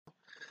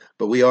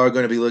But we are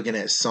going to be looking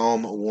at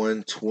Psalm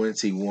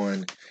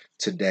 121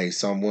 today.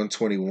 Psalm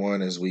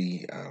 121 as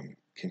we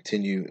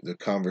continue the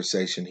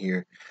conversation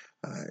here.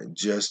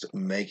 Just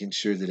making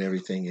sure that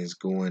everything is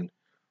going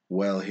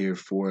well here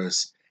for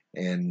us.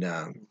 And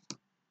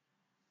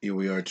here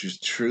we are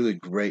just truly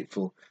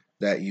grateful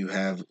that you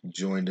have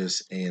joined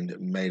us and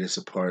made us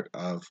a part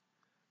of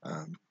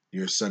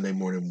your Sunday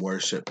morning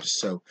worship.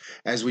 So,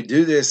 as we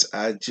do this,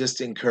 I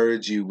just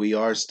encourage you. We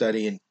are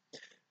studying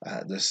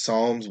the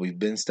Psalms. We've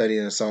been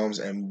studying the Psalms,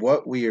 and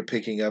what we are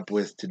picking up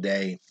with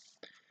today,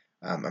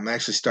 I'm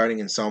actually starting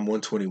in Psalm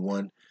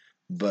 121,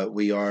 but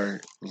we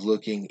are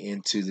looking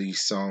into the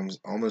Psalms,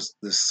 almost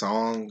the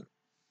song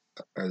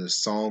or the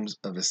Psalms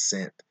of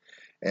Ascent.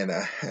 And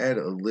I had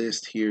a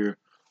list here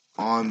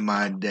on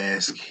my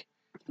desk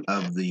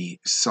of the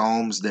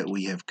Psalms that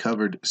we have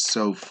covered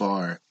so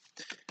far.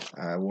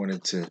 I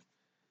wanted to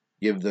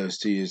give those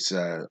to you. It's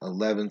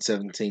 11,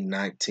 17,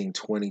 19,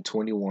 20,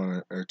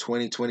 21, or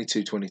 20,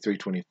 22, 23,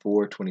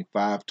 24,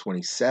 25,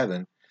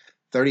 27,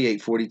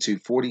 38, 42,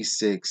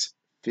 46,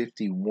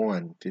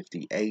 51,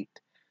 58,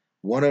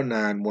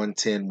 109,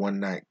 110,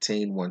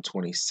 119,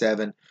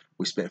 127.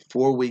 We spent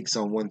 4 weeks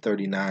on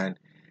 139.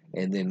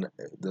 And then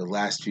the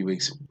last few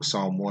weeks,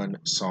 Psalm 1,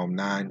 Psalm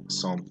 9,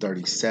 Psalm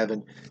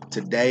 37.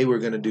 Today we're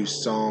going to do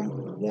Psalm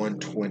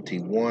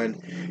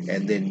 121.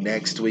 And then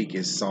next week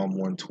is Psalm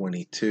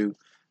 122.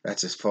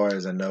 That's as far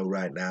as I know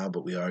right now,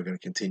 but we are going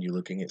to continue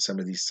looking at some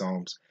of these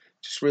Psalms,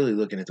 just really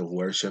looking at the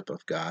worship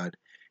of God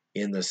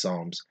in the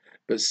Psalms.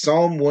 But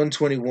Psalm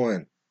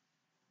 121.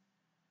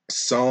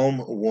 Psalm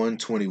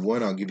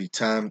 121. I'll give you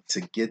time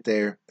to get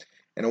there.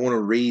 And I want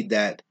to read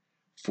that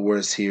for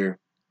us here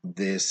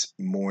this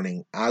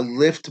morning. I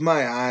lift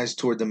my eyes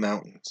toward the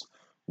mountains.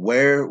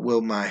 Where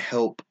will my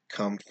help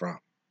come from?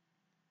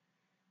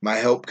 My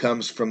help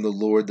comes from the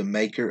Lord, the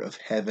maker of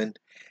heaven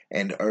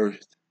and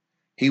earth.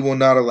 He will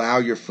not allow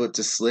your foot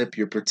to slip.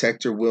 Your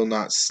protector will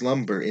not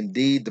slumber.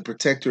 Indeed, the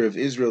protector of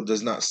Israel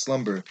does not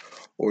slumber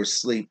or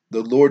sleep.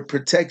 The Lord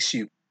protects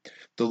you.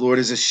 The Lord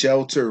is a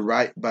shelter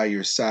right by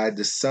your side.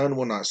 The sun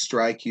will not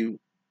strike you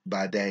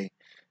by day,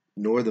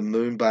 nor the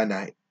moon by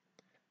night.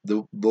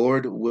 The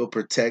Lord will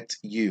protect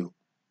you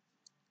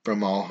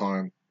from all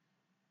harm.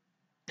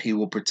 He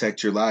will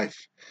protect your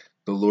life.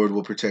 The Lord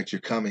will protect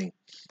your coming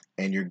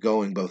and your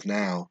going both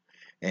now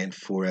and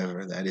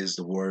forever. That is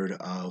the word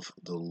of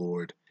the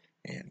Lord.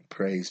 And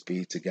praise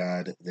be to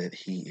God that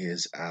He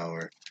is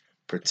our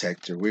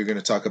protector. We're going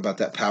to talk about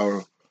that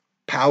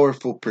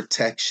powerful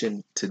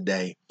protection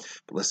today.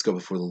 But let's go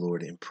before the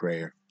Lord in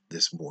prayer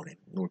this morning.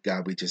 Lord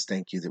God, we just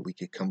thank you that we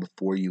could come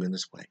before you in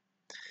this way.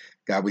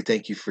 God, we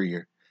thank you for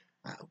your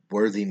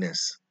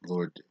worthiness,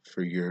 Lord,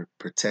 for your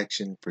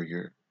protection, for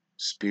your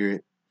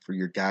spirit, for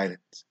your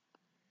guidance.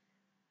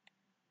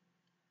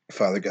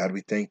 Father God, we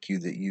thank you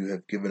that you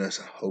have given us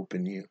a hope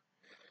in you.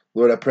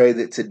 Lord, I pray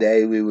that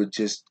today we would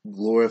just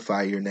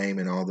glorify your name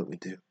in all that we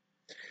do.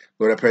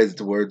 Lord, I pray that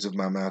the words of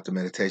my mouth, the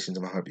meditations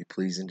of my heart be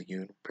pleasing to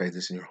you. I pray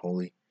this in your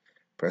holy,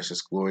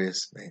 precious,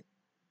 glorious name.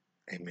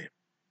 Amen.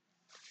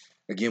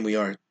 Again, we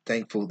are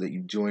thankful that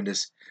you joined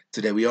us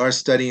today. We are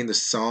studying the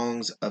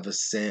Songs of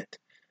Ascent.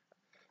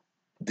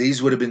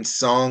 These would have been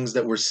songs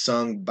that were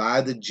sung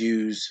by the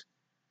Jews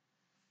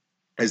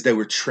as they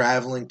were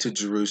traveling to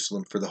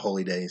Jerusalem for the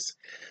holy days.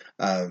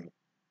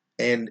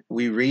 And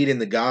we read in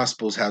the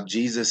Gospels how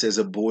Jesus, as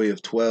a boy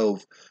of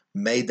 12,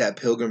 made that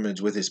pilgrimage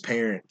with his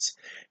parents.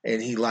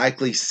 And he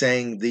likely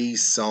sang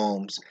these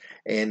psalms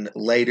and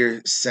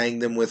later sang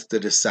them with the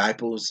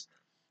disciples.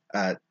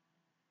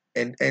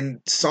 And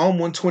Psalm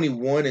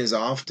 121 is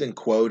often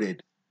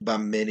quoted by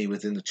many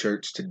within the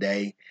church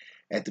today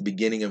at the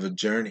beginning of a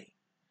journey.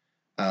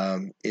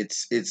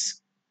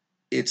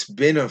 It's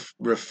been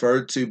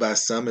referred to by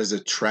some as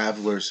a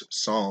traveler's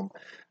psalm.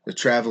 The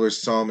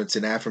traveler's psalm, it's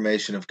an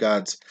affirmation of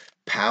God's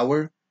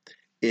power.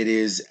 It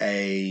is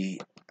a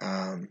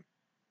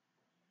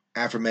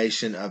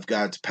affirmation of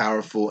God's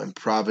powerful and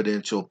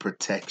providential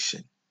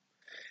protection.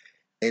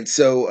 And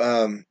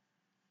so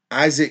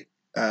Isaac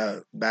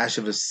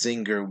Bashevis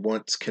Singer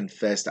once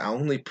confessed, I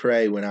only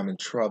pray when I'm in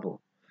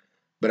trouble,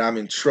 but I'm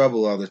in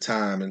trouble all the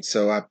time. And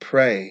so I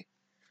pray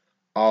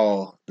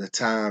all the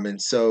time. And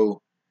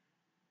so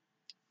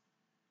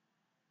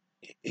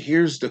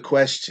here's the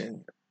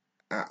question.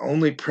 I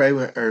only pray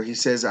when, or he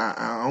says,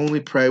 I only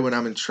pray when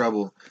I'm in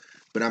trouble,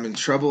 but I'm in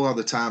trouble all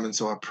the time, and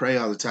so I pray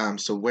all the time.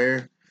 So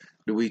where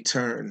do we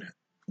turn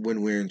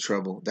when we're in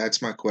trouble?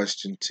 That's my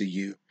question to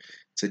you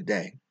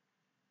today.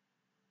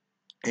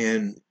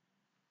 And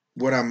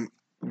what I'm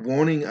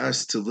wanting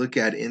us to look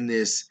at in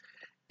this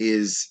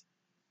is,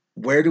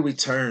 where do we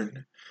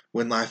turn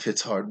when life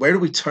hits hard? Where do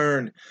we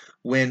turn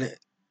when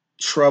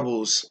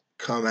troubles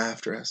come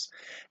after us?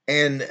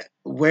 And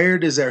where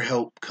does our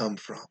help come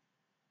from?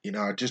 You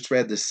know, I just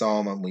read the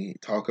psalm and we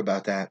talk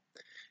about that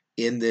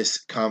in this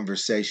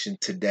conversation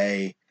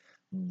today.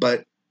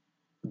 But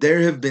there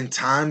have been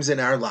times in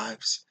our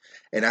lives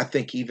And I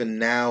think even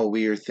now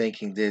we are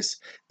thinking this.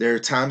 There are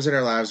times in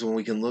our lives when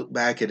we can look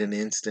back at an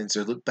instance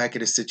or look back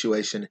at a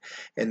situation,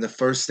 and the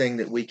first thing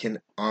that we can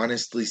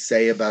honestly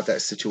say about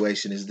that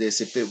situation is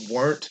this: if it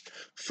weren't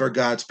for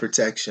God's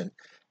protection,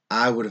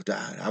 I would have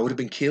died. I would have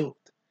been killed.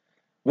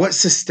 What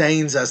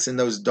sustains us in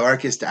those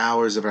darkest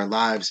hours of our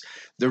lives?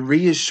 The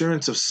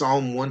reassurance of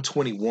Psalm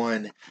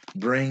 121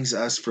 brings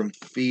us from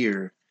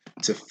fear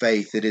to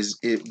faith.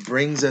 It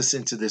brings us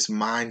into this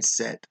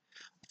mindset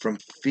from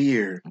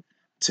fear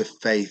to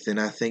faith.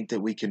 And I think that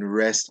we can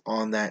rest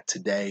on that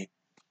today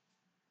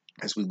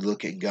as we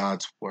look at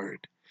God's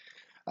word.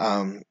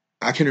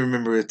 I can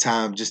remember a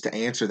time, just to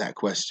answer that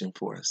question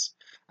for us,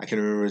 I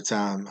can remember a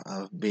time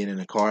of being in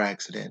a car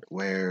accident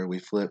where we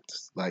flipped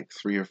like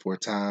 3 or 4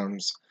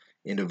 times,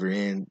 end over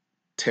end,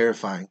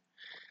 terrifying.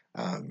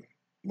 Um,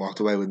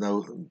 Walked away with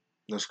no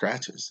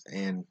scratches,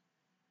 and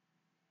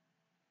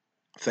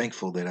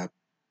thankful that I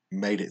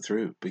made it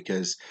through,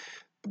 because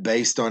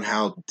based on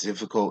how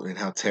difficult and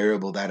how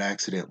terrible that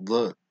accident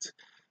looked,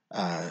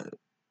 uh,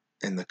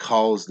 and the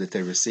calls that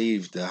they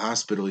received, the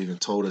hospital even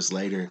told us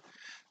later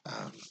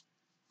um,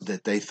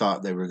 that they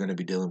thought they were going to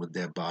be dealing with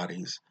dead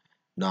bodies,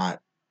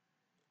 not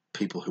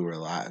people who were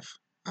alive,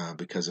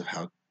 because of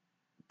how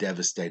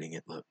devastating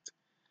it looked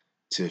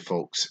to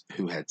folks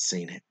who had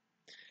seen it.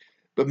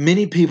 But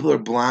many people are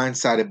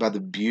blindsided by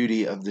the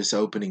beauty of this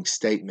opening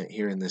statement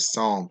here in this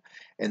psalm,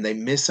 and they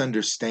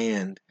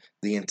misunderstand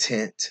the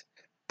intent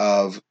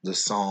of the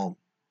psalm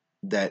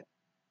that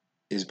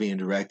is being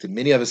directed.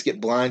 Many of us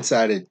get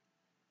blindsided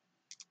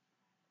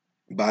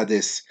by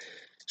this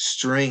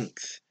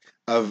strength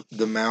of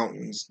the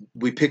mountains.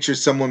 We picture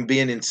someone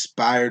being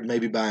inspired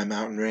maybe by a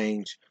mountain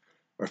range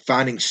or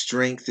finding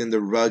strength in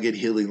the rugged,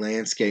 hilly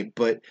landscape.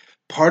 But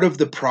part of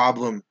the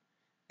problem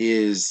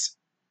is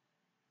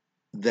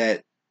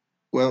that,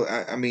 well,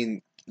 I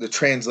mean, the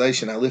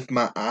translation, I lift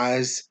my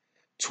eyes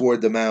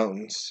toward the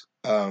mountains,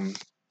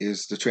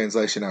 is the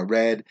translation I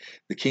read.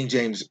 The King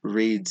James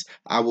reads,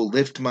 I will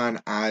lift mine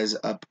eyes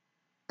up,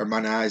 or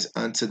mine eyes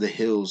unto the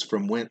hills,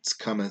 from whence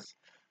cometh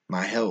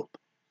my help.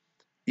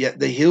 Yet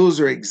the hills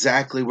are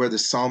exactly where the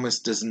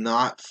psalmist does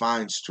not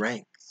find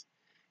strength.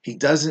 He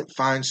doesn't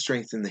find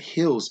strength in the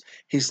hills.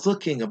 He's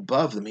looking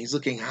above them. He's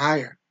looking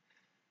higher.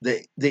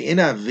 The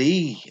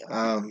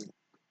NIV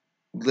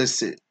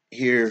lists it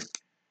here.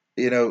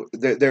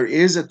 There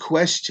is a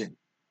question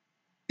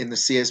in the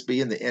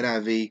CSB and the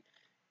NIV,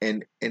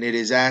 and it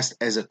is asked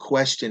as a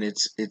question.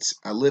 It's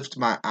I lift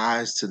my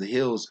eyes to the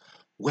hills.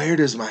 Where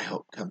does my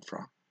help come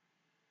from?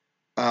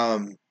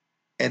 Um,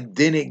 and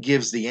then it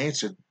gives the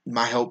answer.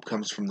 My help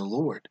comes from the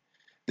Lord.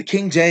 The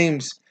King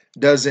James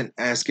doesn't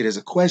ask it as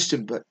a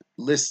question, but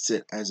lists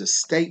it as a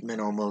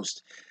statement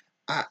almost.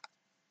 I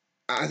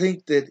I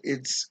think that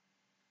it's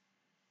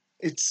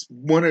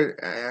one of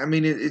I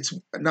mean it's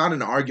not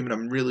an argument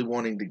I'm really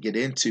wanting to get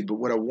into, but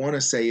what I want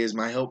to say is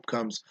my help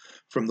comes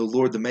from the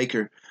Lord, the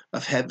maker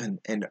of heaven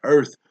and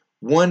earth.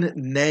 One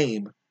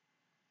name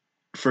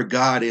for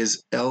God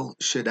is El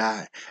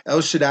Shaddai.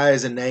 El Shaddai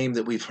is a name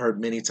that we've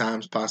heard many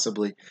times,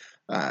 possibly,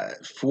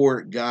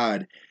 for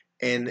God,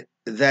 and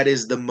that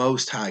is the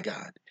Most High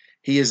God.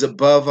 He is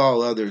above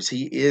all others.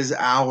 He is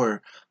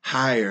our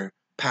higher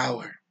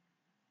power.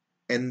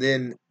 And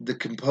then the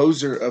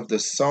composer of the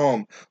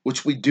psalm,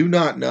 which we do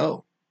not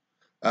know,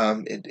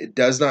 it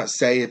does not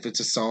say if it's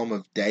a psalm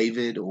of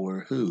David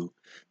or who,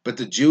 but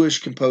the Jewish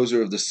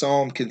composer of the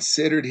psalm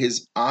considered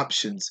his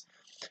options,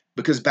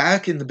 because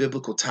back in the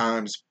biblical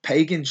times,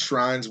 pagan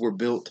shrines were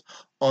built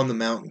on the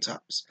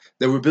mountaintops.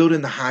 They were built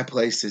in the high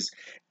places,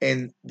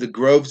 and the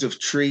groves of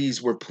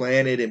trees were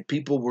planted, and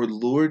people were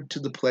lured to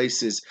the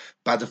places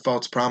by the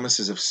false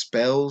promises of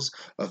spells,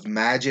 of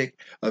magic,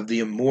 of the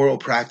immoral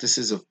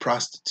practices of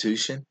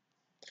prostitution.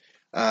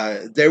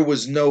 There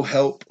was no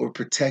help or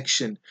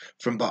protection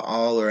from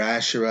Baal or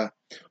Asherah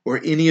or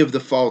any of the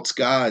false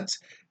gods.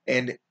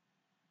 And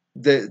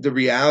the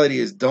reality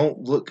is, don't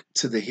look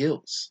to the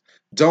hills.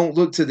 Don't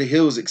look to the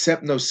hills,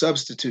 accept no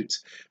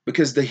substitutes,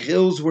 because the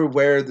hills were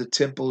where the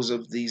temples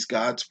of these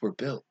gods were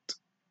built.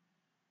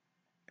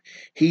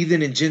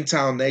 Heathen and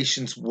Gentile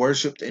nations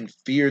worshiped and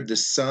feared the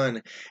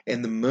sun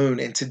and the moon,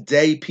 and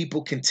today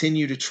people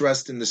continue to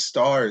trust in the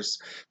stars.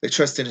 They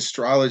trust in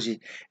astrology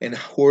and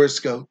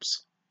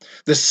horoscopes.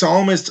 The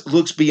psalmist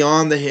looks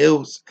beyond the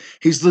hills.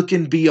 He's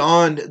looking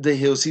beyond the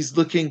hills. He's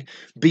looking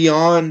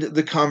beyond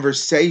the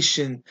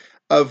conversation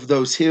of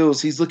those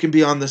hills. He's looking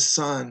beyond the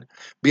sun,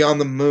 beyond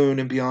the moon,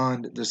 and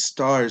beyond the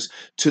stars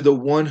to the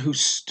one who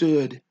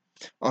stood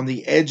on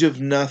the edge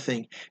of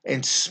nothing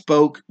and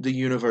spoke the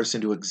universe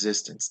into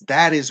existence.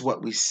 That is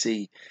what we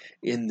see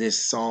in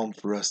this psalm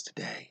for us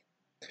today.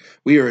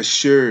 We are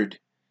assured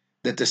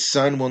that the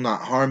sun will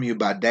not harm you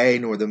by day,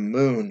 nor the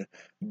moon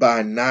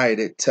by night.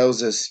 It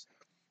tells us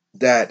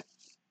that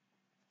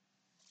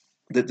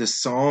the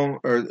psalm,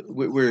 or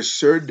we're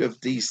assured of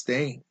these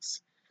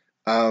things.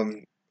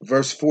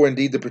 Verse 4,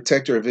 indeed, the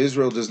protector of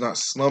Israel does not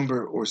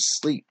slumber or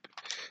sleep.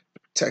 The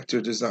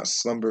protector does not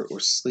slumber or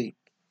sleep.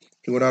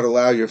 He will not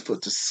allow your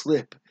foot to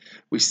slip.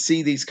 we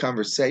see these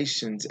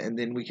conversations, and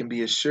then we can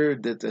be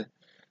assured that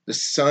the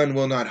sun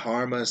will not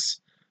harm us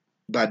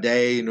by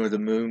day nor the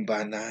moon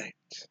by night.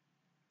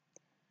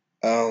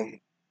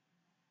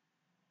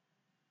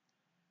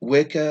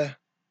 Wicca,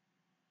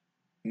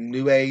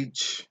 New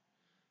Age,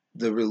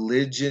 the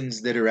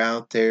religions that are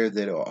out there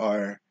that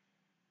are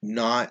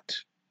not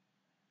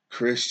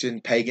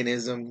Christian,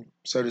 paganism,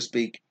 so to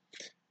speak,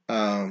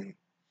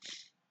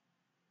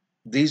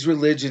 these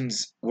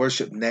religions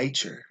worship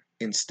nature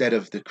instead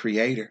of the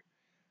creator,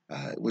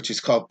 which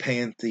is called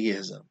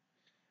pantheism.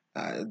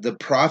 The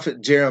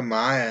prophet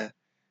Jeremiah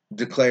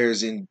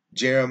declares in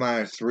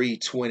Jeremiah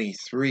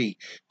 3:23,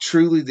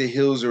 truly the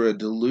hills are a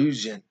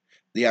delusion,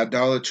 the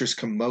idolatrous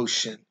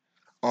commotion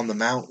on the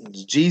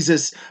mountains.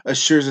 Jesus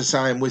assures us,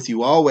 I am with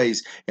you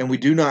always, and we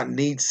do not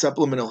need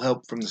supplemental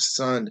help from the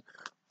sun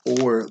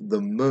or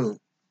the moon.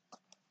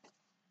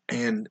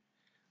 And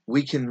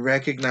we can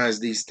recognize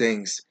these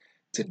things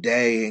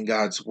today in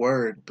God's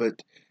word,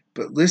 but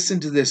listen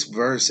to this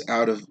verse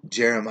out of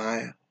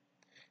Jeremiah.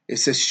 It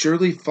says,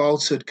 surely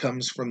falsehood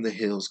comes from the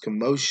hills,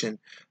 commotion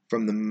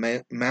from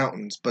the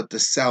mountains, but the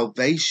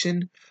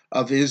salvation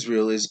of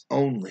Israel is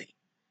only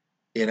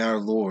in our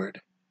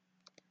Lord,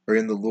 or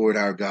in the Lord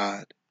our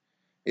God.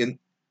 In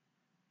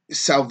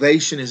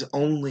salvation is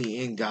only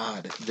in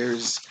God.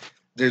 There's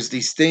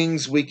these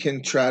things we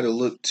can try to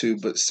look to,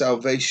 but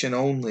salvation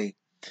only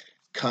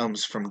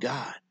comes from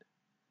God.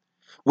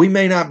 We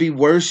may not be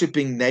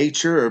worshiping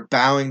nature or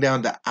bowing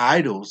down to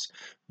idols,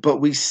 but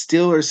we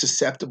still are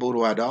susceptible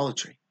to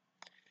idolatry.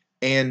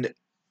 And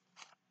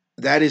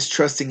that is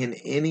trusting in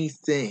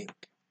anything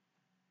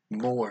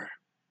more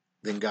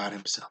than God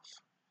himself.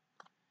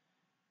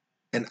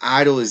 An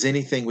idol is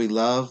anything we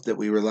love, that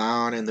we rely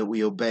on, and that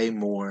we obey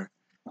more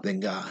than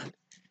God.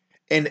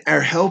 And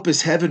our help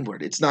is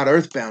heavenward. It's not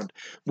earthbound.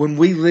 When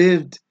we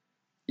lived,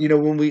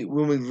 when we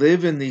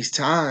live in these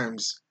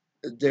times,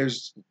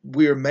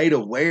 we are made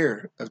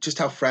aware of just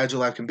how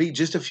fragile life can be.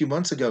 Just a few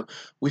months ago,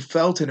 we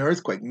felt an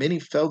earthquake. Many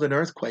felt an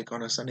earthquake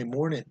on a Sunday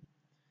morning.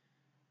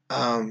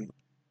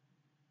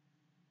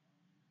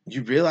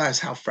 You realize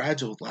how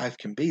fragile life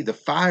can be. The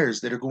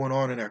fires that are going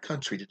on in our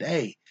country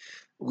today,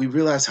 we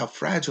realize how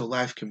fragile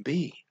life can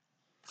be.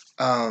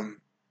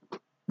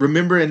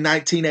 Remember in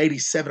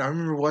 1987, I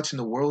remember watching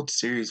the World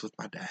Series with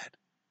my dad.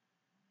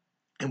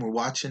 And we're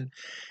watching,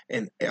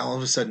 and all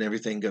of a sudden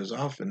everything goes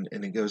off, and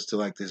it goes to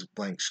like this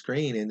blank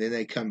screen. And then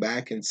they come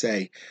back and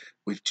say,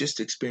 we've just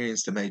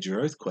experienced a major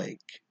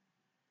earthquake.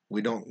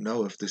 We don't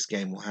know if this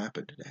game will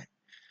happen today.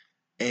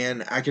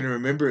 And I can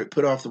remember it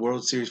put off the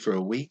World Series for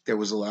a week. There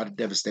was a lot of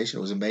devastation.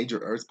 It was a major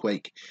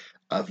earthquake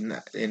in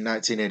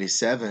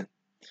 1987.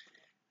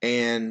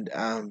 And,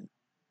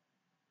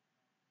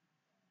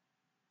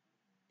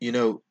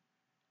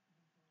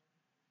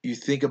 you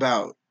think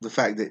about the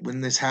fact that when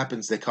this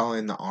happens, they call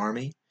in the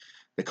Army.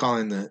 They call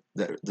in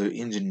the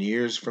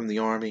engineers from the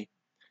Army.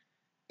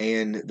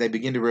 And they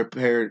begin to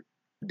repair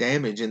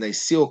damage, and they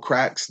seal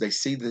cracks. They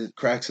see the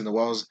cracks in the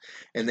walls,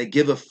 and they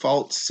give a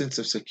false sense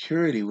of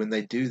security when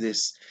they do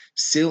this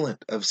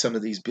sealant of some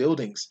of these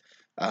buildings.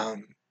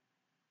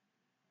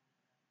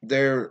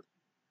 They're,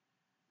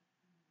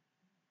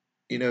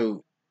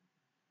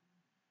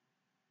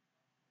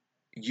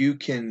 you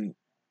can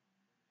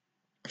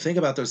think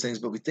about those things,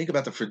 but we think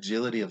about the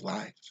fragility of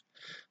life,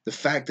 the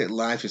fact that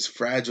life is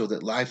fragile,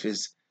 that life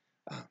is,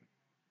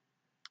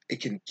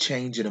 it can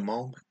change in a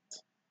moment,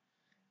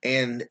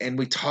 and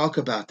we talk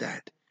about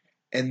that,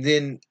 and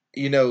then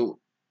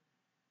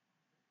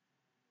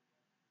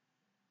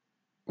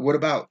what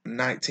about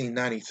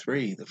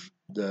 1993? The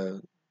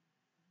the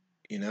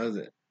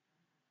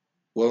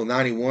well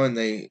 91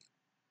 they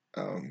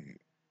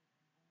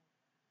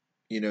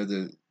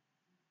the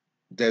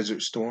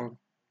Desert Storm,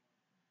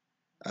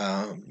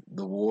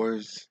 the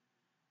wars.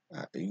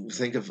 You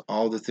think of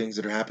all the things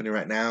that are happening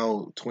right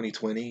now.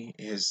 2020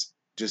 has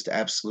just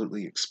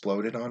absolutely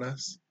exploded on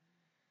us.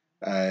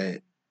 Uh,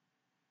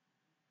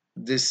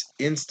 this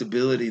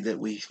instability that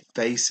we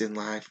face in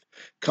life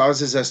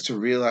causes us to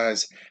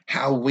realize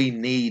how we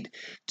need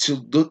to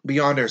look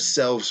beyond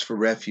ourselves for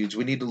refuge.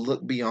 We need to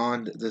look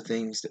beyond the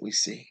things that we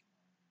see.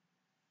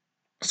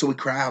 So we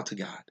cry out to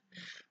God.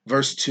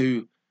 Verse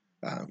 2,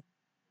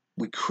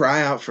 we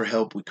cry out for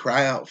help. We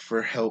cry out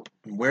for help.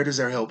 And where does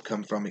our help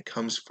come from? It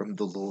comes from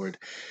the Lord,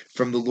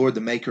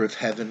 the maker of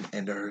heaven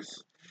and earth.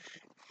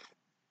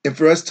 And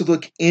for us to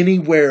look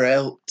anywhere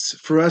else,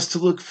 for us to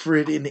look for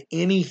it in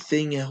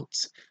anything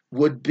else,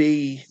 would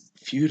be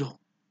futile.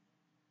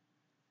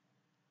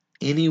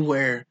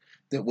 Anywhere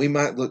that we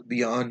might look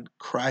beyond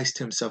Christ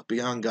himself,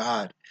 beyond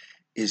God,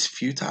 is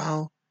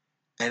futile,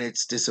 and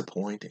it's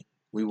disappointing.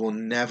 We will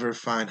never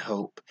find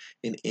hope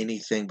in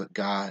anything but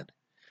God.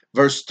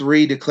 Verse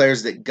 3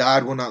 declares that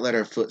God will not let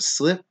our foot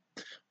slip.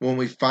 When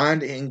we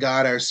find in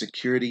God our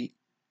security,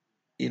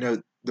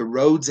 the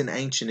roads in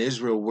ancient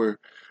Israel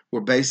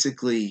were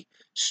basically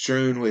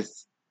strewn with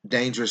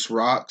Dangerous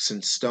rocks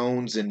and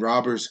stones and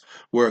robbers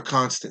were a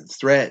constant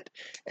threat.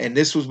 And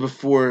this was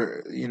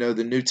before,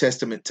 the New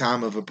Testament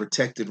time of a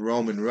protected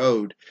Roman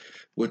road,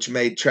 which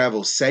made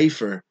travel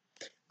safer.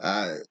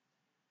 Uh,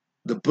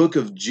 the book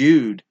of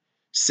Jude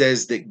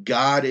says that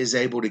God is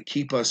able to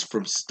keep us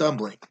from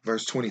stumbling.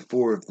 Verse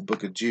 24 of the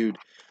book of Jude.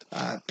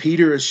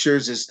 Peter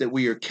assures us that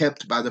we are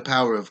kept by the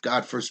power of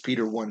God. 1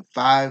 Peter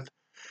 1:5.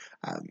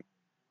 Um,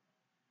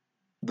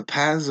 the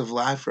paths of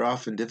life are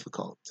often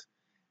difficult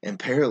and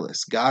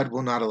perilous. God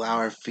will not allow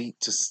our feet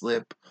to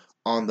slip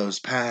on those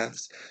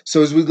paths.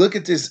 So as we look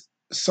at this,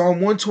 Psalm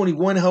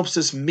 121 helps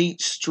us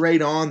meet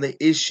straight on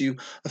the issue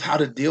of how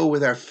to deal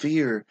with our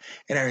fear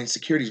and our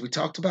insecurities. We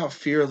talked about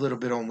fear a little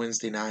bit on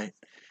Wednesday night,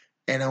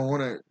 and I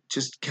want to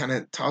just kind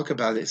of talk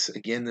about this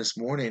again this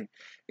morning.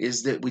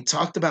 Is that we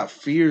talked about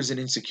fears and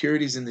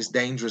insecurities in this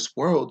dangerous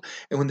world.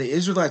 And when the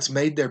Israelites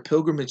made their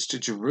pilgrimage to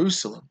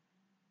Jerusalem,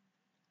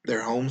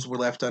 their homes were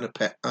left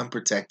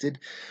unprotected.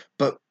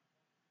 But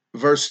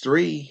verse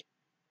 3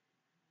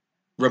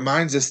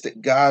 reminds us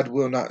that God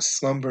will not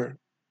slumber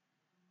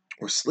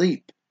or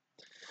sleep.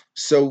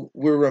 So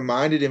we're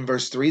reminded in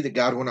verse 3 that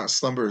God will not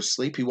slumber or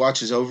sleep. He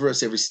watches over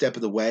us every step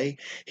of the way.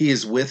 He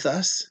is with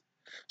us.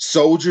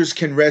 Soldiers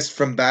can rest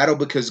from battle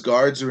because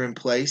guards are in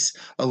place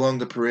along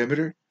the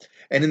perimeter.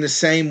 And in the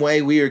same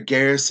way, we are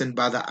garrisoned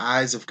by the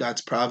eyes of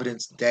God's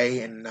providence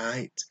day and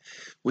night.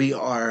 We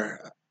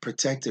are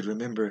protected.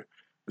 Remember,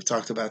 we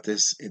talked about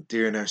this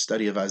during our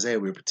study of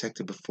Isaiah. We are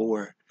protected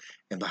before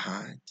and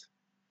behind.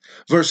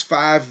 Verse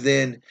 5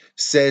 then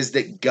says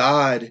that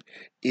God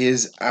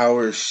is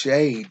our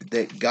shade,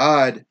 that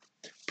God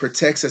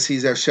protects us.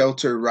 He's our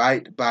shelter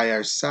right by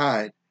our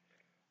side.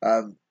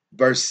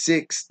 Verse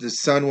 6, the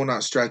sun will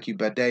not strike you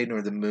by day,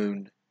 nor the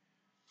moon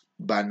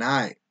by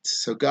night.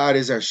 So God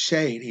is our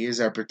shade. He is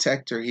our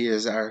protector. He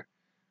is our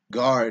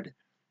guard.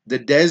 The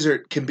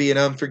desert can be an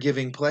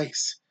unforgiving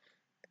place.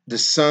 The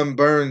sun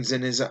burns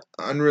and is an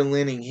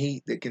unrelenting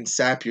heat that can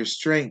sap your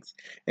strength.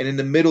 And in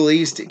the Middle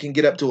East, it can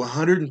get up to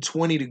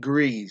 120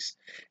 degrees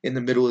in the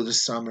middle of the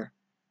summer.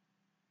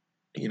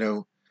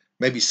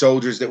 Maybe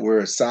soldiers that were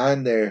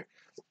assigned there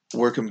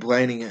were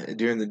complaining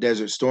during the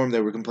Desert Storm.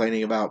 They were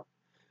complaining about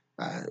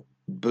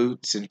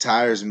boots and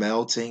tires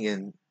melting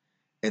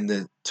and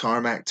the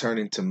tarmac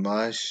turning to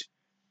mush.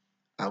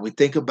 We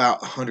think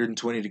about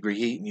 120-degree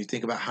heat, and you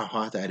think about how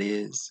hot that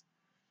is.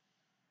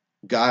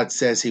 God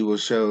says He will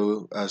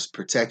show us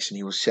protection.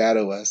 He will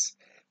shadow us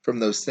from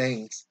those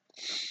things.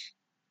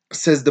 It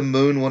says the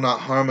moon will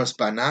not harm us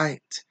by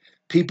night.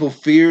 People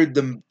feared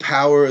the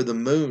power of the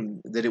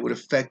moon, that it would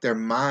affect their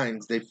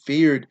minds. They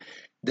feared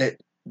that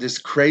this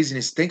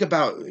craziness. Think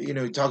about,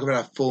 talk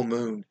about a full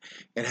moon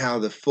and how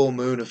the full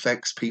moon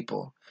affects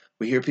people.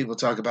 We hear people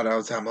talk about it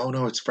all the time. Oh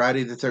no, it's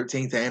Friday the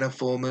 13th and a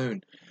full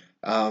moon.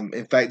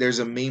 In fact, there's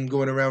a meme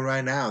going around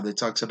right now that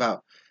talks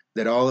about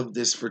that all of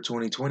this for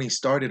 2020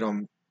 started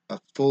on a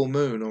full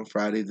moon on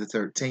Friday the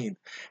 13th,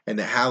 and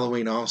that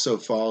Halloween also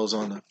falls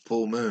on a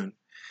full moon,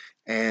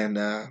 and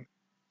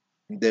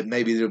that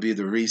maybe there'll be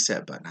the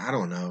reset button. I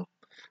don't know.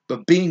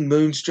 But being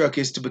moonstruck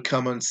is to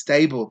become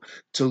unstable,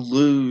 to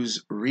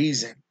lose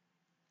reason.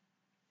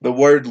 The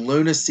word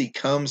lunacy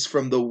comes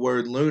from the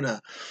word luna,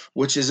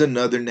 which is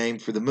another name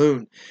for the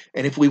moon.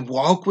 And if we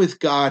walk with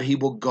God, He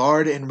will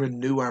guard and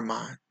renew our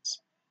minds.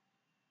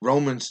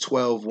 Romans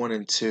 12:1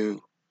 and 2.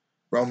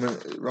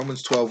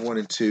 Romans 12:1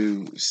 and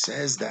 2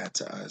 says that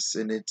to us.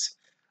 And it's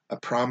a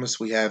promise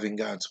we have in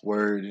God's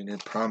word, and a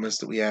promise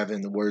that we have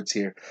in the words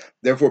here.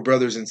 Therefore,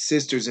 brothers and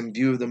sisters, in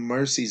view of the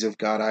mercies of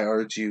God, I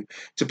urge you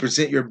to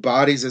present your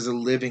bodies as a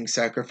living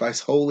sacrifice,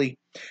 holy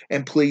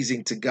and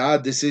pleasing to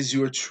God. This is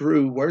your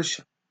true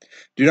worship.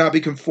 Do not be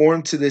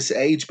conformed to this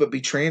age, but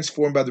be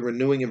transformed by the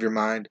renewing of your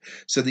mind,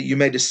 so that you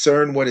may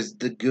discern what is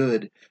the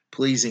good,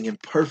 pleasing,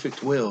 and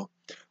perfect will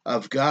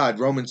of God.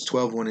 Romans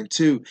 12:1 and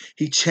 2.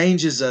 He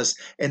changes us,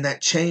 and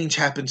that change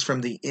happens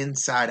from the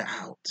inside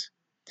out.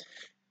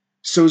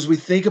 So as we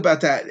think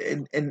about that,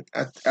 and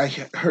I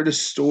heard a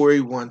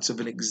story once of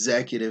an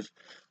executive,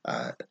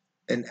 uh,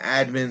 an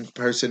admin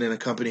person in a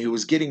company who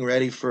was getting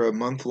ready for a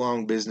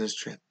month-long business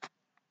trip,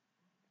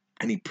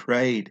 and he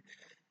prayed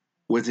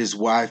with his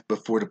wife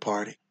before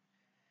departing.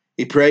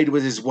 He prayed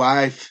with his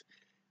wife,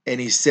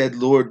 and he said,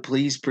 Lord,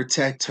 please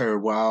protect her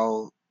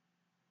while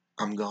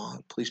I'm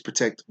gone. Please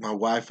protect my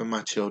wife and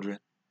my children.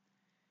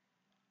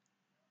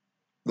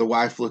 The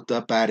wife looked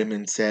up at him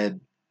and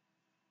said,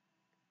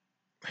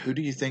 who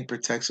do you think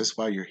protects us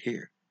while you're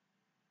here?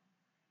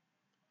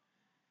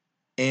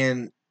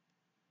 And,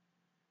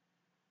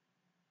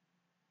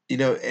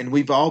 and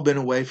we've all been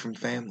away from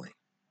family.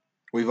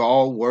 We've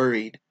all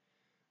worried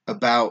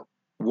about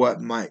what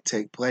might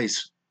take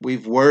place.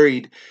 We've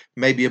worried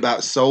maybe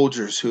about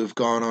soldiers who have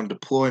gone on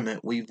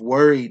deployment. We've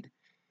worried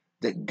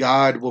that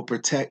God will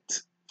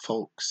protect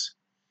folks.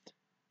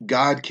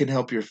 God can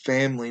help your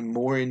family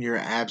more in your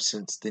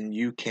absence than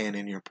you can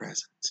in your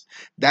presence.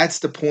 That's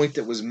the point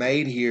that was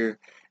made here,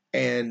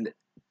 and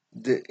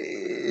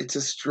it's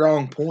a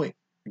strong point.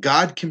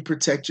 God can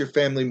protect your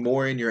family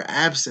more in your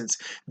absence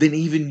than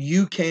even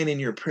you can in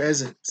your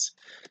presence.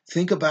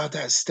 Think about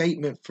that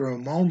statement for a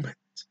moment.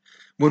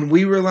 When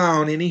we rely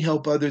on any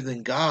help other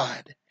than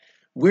God,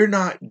 we're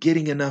not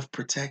getting enough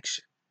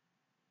protection.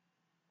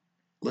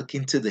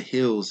 Looking to the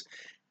hills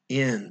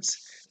ends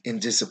in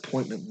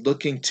disappointment,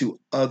 looking to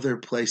other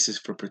places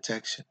for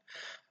protection.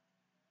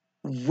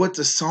 What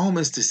the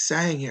psalmist is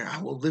saying here,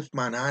 I will lift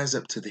mine eyes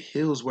up to the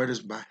hills. Where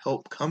does my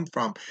help come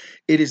from?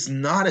 It is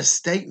not a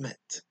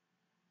statement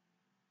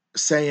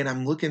saying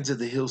I'm looking to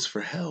the hills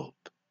for help.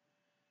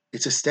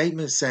 It's a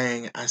statement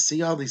saying I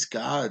see all these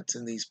gods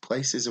and these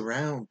places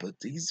around, but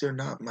these are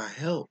not my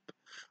help.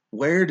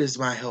 Where does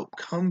my help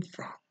come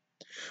from?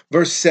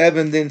 Verse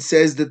 7 then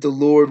says that the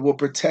Lord will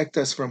protect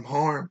us from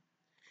harm.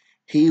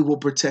 He will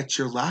protect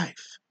your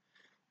life.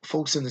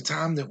 Folks, in the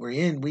time that we're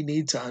in, we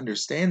need to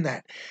understand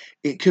that.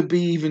 It could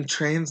be even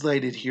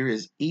translated here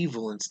as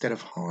evil instead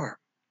of harm.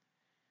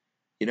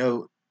 You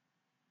know,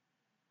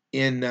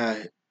 in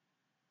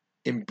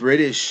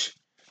British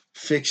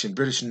fiction,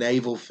 British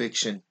naval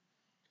fiction,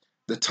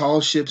 the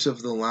tall ships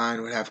of the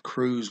line would have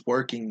crews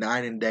working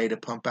night and day to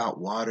pump out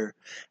water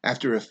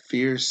after a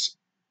fierce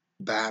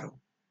battle.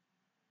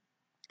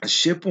 A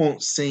ship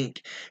won't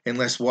sink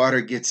unless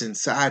water gets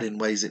inside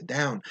and weighs it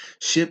down.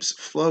 Ships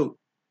float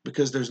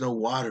because there's no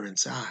water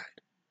inside.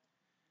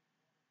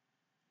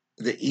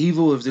 The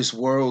evil of this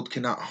world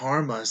cannot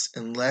harm us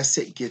unless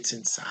it gets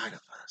inside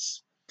of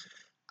us.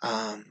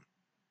 Um,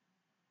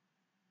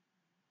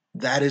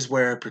 that is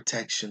where our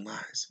protection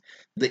lies.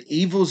 The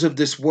evils of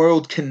this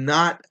world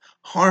cannot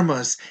harm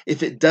us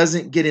if it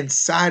doesn't get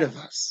inside of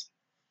us.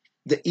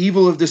 The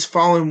evil of this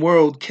fallen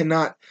world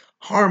cannot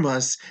harm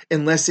us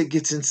unless it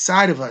gets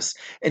inside of us.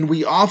 And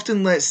we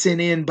often let sin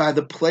in by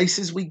the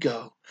places we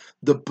go,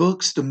 the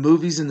books, the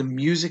movies, and the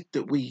music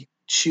that we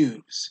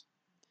choose,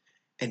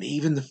 and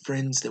even the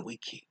friends that we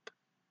keep.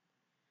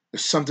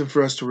 There's something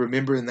for us to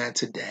remember in that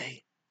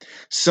today.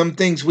 Some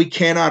things we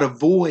cannot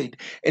avoid,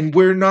 and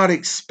we're not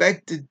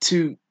expected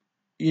to,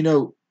 you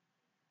know,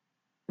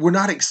 we're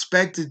not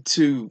expected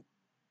to,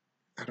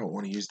 I don't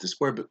want to use this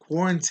word, but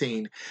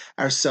quarantine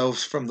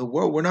ourselves from the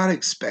world. We're not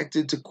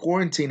expected to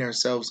quarantine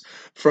ourselves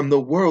from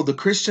the world. The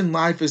Christian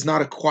life is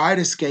not a quiet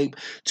escape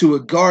to a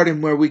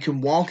garden where we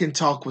can walk and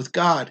talk with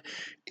God.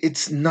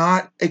 It's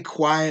not a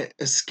quiet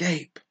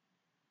escape.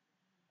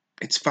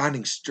 It's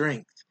finding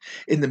strength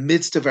in the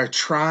midst of our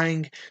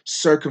trying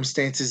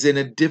circumstances in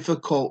a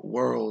difficult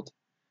world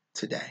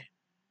today.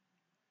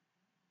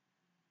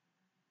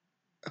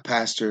 A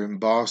pastor in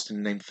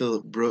Boston named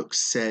Philip Brooks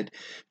said,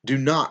 "Do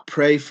not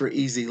pray for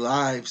easy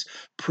lives.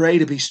 Pray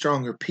to be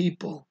stronger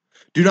people.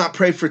 Do not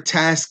pray for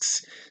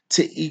tasks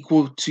to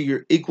equal to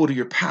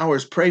your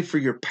powers. Pray for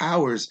your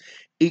powers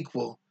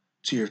equal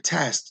to your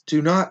tasks.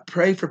 Do not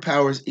pray for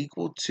powers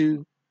equal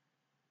to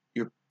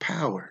your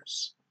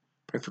powers.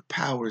 Pray for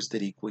powers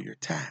that equal your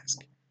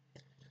task."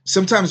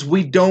 Sometimes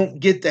we don't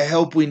get the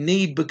help we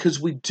need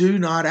because we do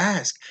not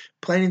ask.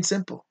 Plain and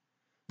simple.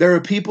 There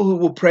are people who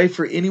will pray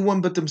for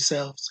anyone but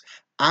themselves.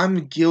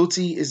 I'm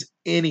guilty as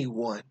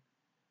anyone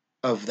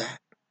of that.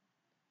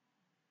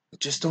 I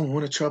just don't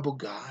want to trouble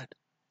God.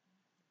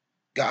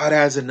 God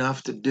has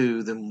enough to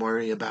do than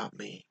worry about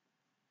me.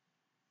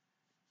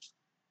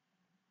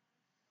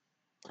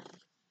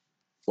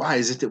 Why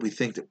is it that we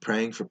think that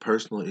praying for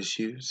personal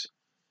issues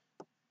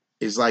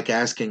is like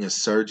asking a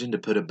surgeon to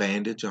put a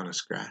bandage on a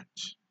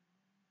scratch?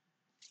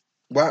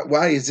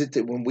 Why is it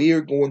that when we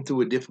are going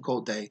through a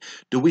difficult day,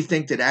 do we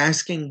think that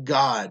asking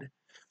God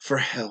for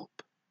help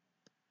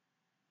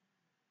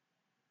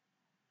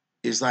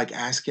is like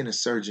asking a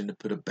surgeon to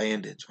put a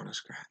bandage on a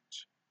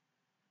scratch?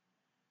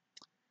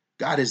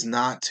 God is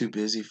not too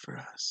busy for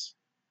us.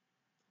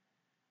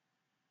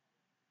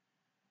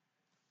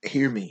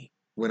 Hear me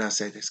when I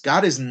say this.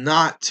 God is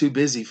not too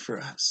busy for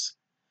us.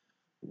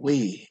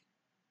 We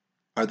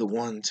are the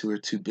ones who are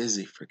too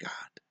busy for God.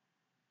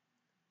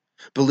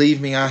 Believe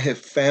me, I have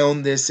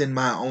found this in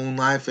my own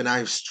life, and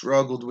I've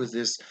struggled with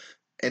this,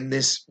 and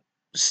this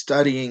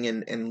studying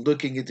and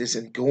looking at this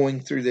and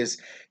going through this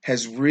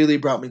has really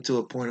brought me to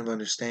a point of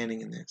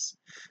understanding in this.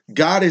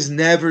 God is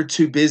never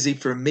too busy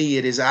for me.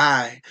 It is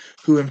I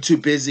who am too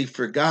busy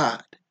for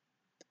God.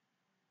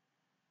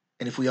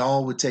 And if we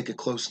all would take a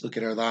close look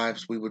at our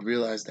lives, we would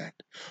realize that.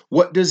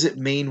 What does it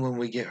mean when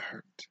we get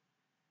hurt?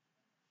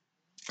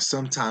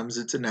 Sometimes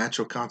it's a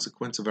natural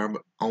consequence of our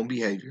own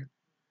behavior.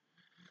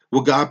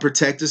 Will God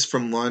protect us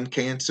from lung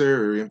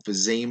cancer or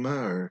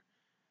emphysema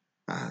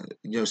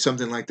or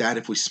something like that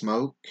if we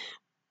smoke?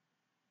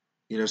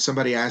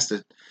 Somebody asked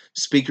a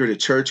speaker at a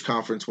church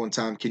conference one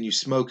time, "Can you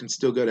smoke and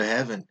still go to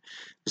heaven?"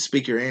 The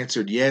speaker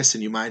answered, "Yes,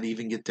 and you might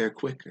even get there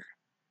quicker."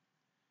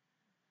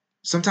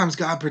 Sometimes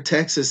God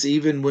protects us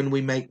even when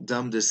we make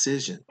dumb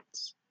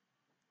decisions.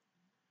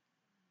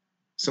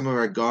 Some of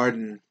our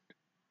guardian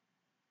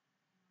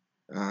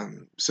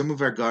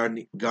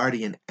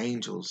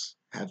angels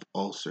have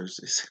ulcers.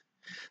 Is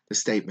the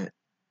statement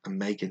I'm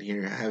making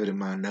here. I have it in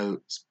my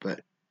notes, but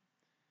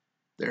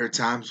there are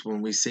times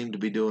when we seem to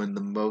be doing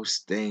the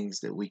most things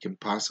that we can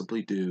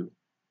possibly do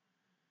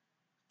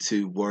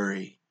to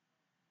worry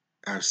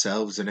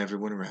ourselves and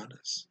everyone around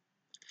us.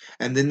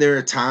 And then there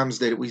are times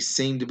that we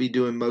seem to be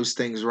doing most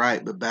things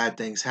right, but bad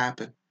things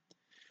happen.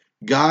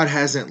 God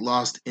hasn't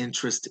lost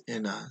interest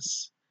in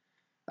us.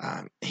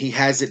 He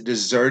hasn't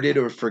deserted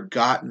or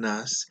forgotten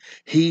us.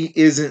 He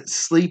isn't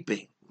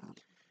sleeping.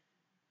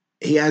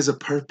 He has a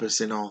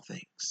purpose in all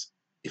things.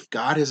 If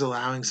God is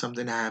allowing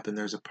something to happen,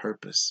 there's a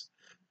purpose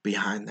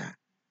behind that.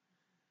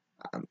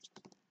 Um,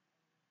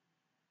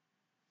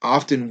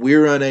 Often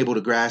we're unable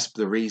to grasp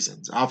the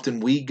reasons.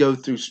 Often we go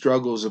through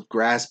struggles of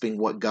grasping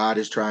what God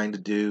is trying to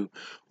do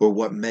or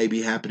what may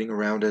be happening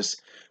around us.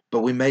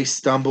 But we may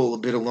stumble a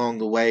bit along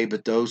the way,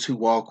 but those who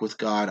walk with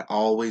God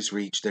always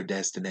reach their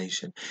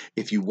destination.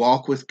 If you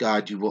walk with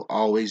God, you will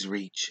always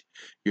reach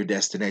your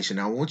destination.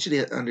 Now, I want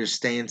you to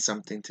understand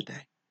something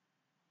today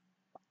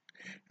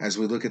as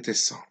we look at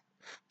this psalm.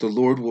 The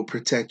Lord will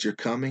protect your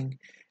coming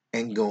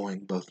and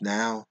going, both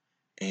now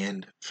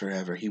and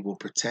forever. He will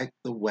protect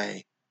the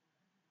way.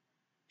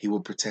 He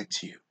will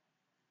protect you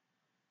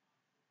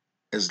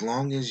as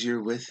long as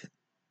you're with Him.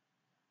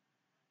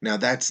 Now,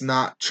 that's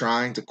not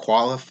trying to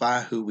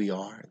qualify who we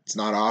are. It's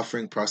not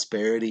offering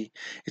prosperity.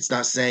 It's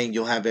not saying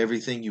you'll have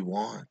everything you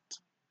want.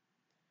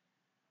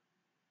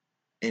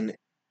 And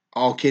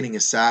all kidding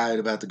aside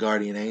about the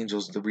guardian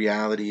angels, the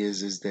reality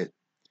is that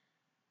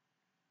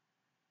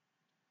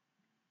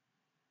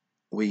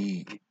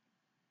we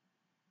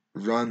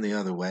run the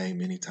other way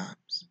many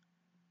times.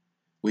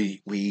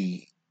 We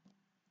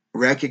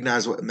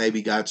recognize what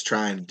maybe God's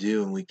trying to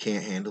do and we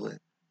can't handle it.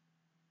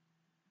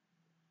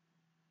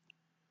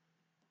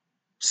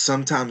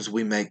 Sometimes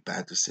we make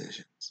bad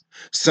decisions.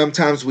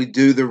 Sometimes we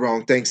do the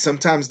wrong thing.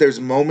 Sometimes there's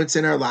moments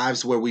in our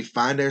lives where we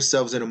find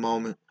ourselves in a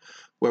moment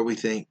where we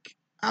think,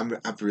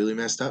 I've really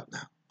messed up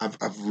now.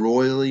 I've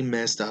royally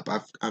messed up.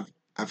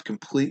 I've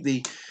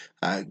completely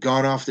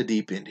gone off the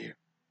deep end here.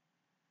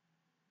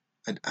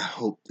 I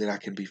hope that I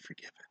can be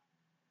forgiven.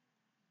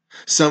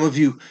 Some of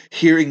you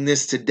hearing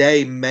this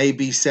today may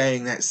be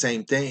saying that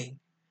same thing.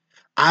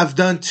 I've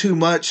done too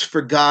much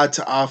for God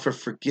to offer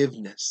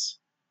forgiveness.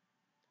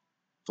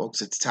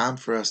 Folks, it's time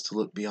for us to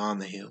look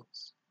beyond the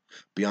hills,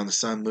 beyond the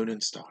sun, moon,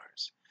 and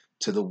stars,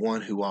 to the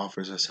one who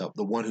offers us help,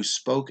 the one who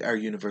spoke our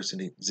universe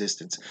into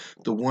existence,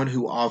 the one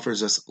who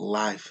offers us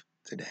life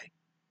today.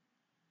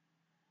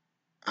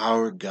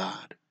 Our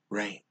God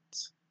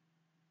reigns.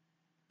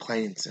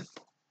 Plain and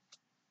simple.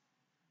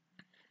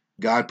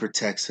 God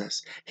protects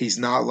us. He's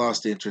not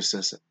lost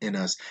interest in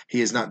us.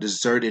 He has not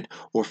deserted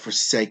or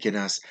forsaken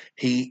us.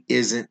 He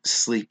isn't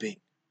sleeping.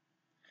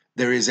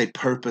 There is a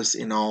purpose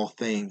in all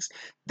things.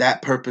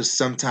 That purpose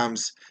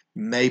sometimes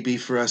may be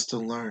for us to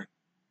learn.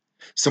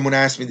 Someone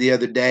asked me the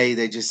other day,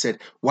 they just said,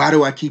 why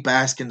do I keep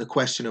asking the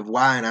question of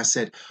why? And I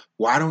said,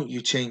 why don't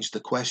you change the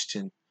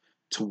question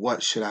to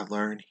what should I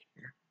learn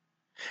here?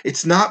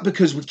 It's not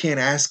because we can't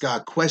ask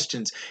God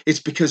questions. It's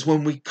because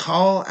when we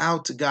call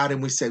out to God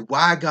and we say,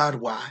 why, God,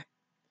 why?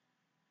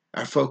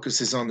 Our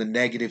focus is on the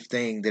negative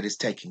thing that is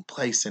taking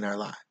place in our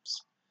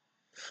lives.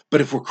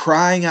 But if we're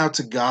crying out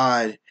to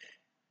God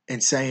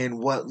and saying,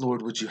 what,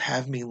 Lord, would you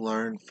have me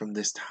learn from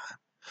this time?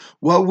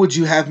 What would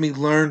you have me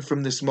learn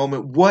from this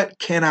moment? What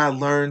can I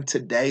learn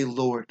today,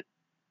 Lord?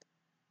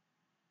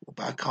 Well,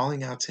 by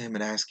calling out to Him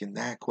and asking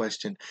that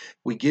question,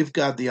 we give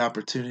God the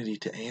opportunity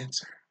to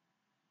answer.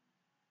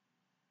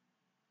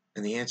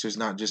 And the answer is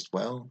not just,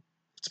 well,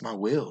 it's my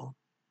will.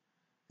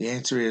 The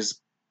answer is,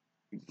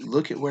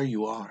 look at where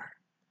you are.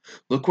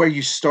 Look where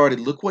you started.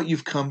 Look what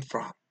you've come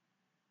from.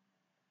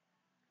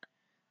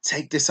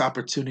 Take this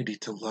opportunity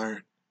to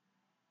learn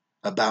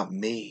about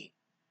me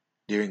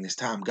during this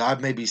time.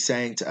 God may be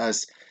saying to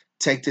us,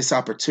 take this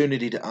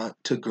opportunity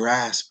to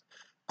grasp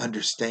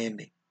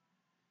understanding.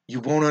 You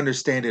won't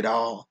understand it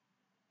all.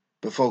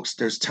 But folks,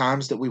 there's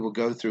times that we will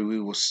go through, we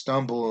will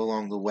stumble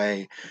along the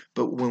way.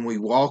 But when we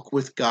walk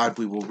with God,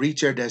 we will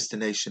reach our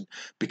destination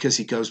because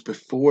He goes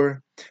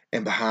before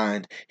and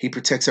behind. He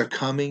protects our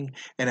coming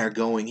and our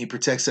going. He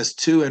protects us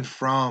to and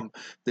from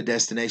the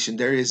destination.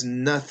 There is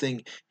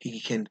nothing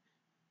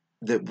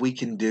that we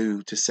can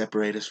do to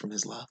separate us from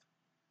His love.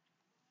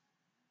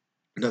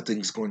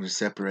 Nothing's going to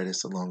separate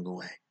us along the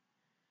way.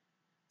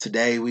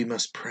 Today we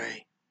must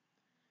pray.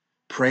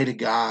 Pray to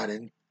God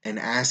and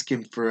ask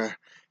Him for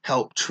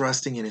help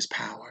trusting in His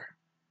power.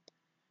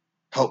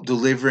 Help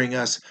delivering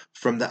us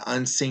from the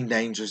unseen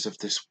dangers of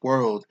this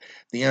world,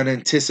 the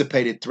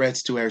unanticipated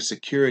threats to our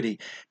security,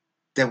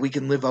 that we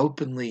can live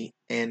openly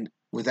and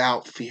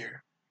without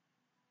fear,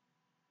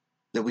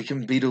 that we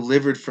can be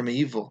delivered from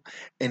evil,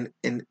 and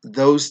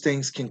those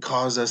things can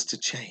cause us to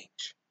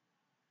change.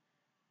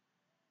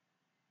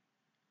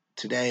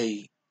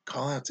 Today,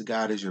 call out to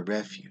God as your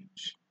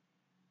refuge,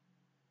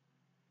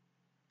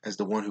 as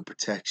the one who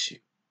protects you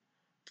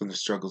from the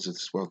struggles of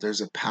this world.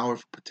 There's a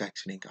powerful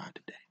protection in God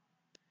today.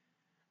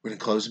 We're going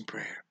to close in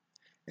prayer,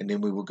 and then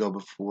we will go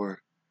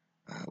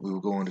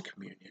into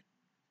communion.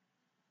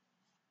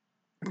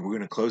 We're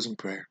going to close in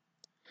prayer.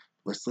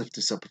 Let's lift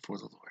this up before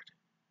the Lord.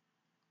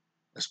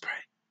 Let's pray.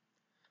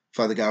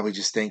 Father God, we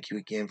just thank you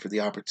again for the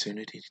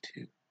opportunity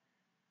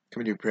to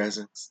come into your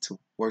presence to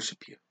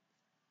worship you.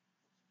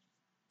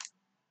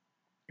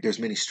 There's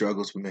many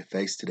struggles we may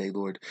face today,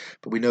 Lord,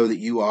 but we know that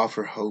you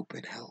offer hope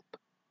and help.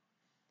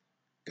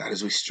 God,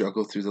 as we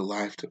struggle through the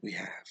life that we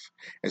have,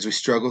 as we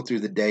struggle through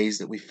the days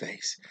that we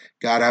face,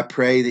 God, I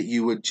pray that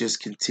you would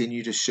just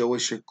continue to show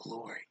us your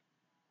glory.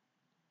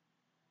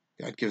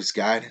 God, give us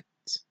guidance.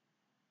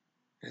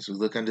 As we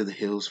look unto the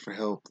hills for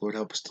help, Lord,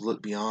 help us to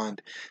look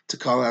beyond, to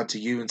call out to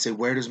you and say,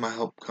 where does my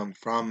help come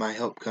from? My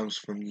help comes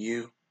from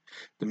you,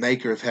 the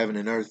maker of heaven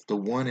and earth. The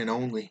one and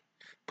only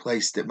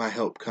place that my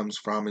help comes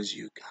from is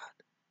you, God.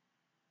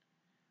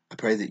 I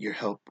pray that your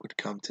help would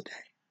come today.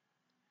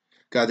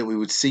 God, that we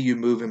would see you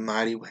move in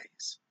mighty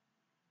ways.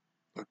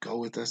 Lord, go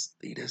with us,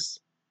 lead us,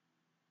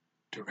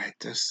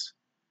 direct our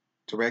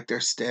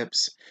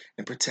steps,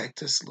 and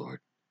protect us, Lord.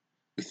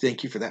 We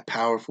thank you for that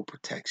powerful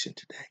protection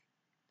today.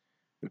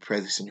 We pray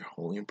this in your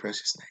holy and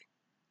precious name.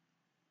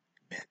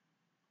 Amen.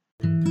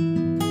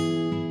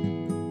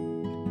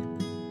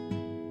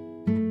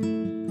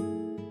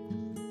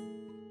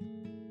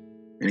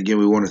 And again,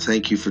 we want to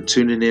thank you for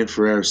tuning in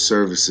for our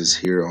services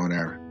here on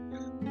our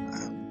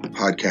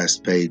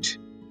podcast page.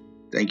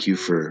 Thank you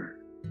for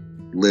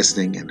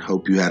listening and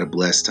hope you had a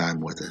blessed time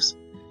with us.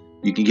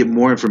 You can get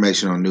more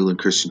information on Newland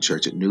Christian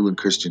Church at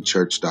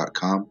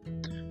newlandchristianchurch.com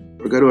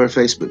or go to our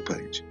Facebook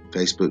page,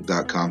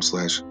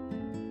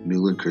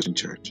 facebook.com/Newland Christian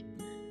Church.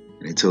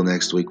 And until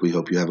next week, we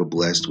hope you have a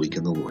blessed week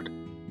in the Lord.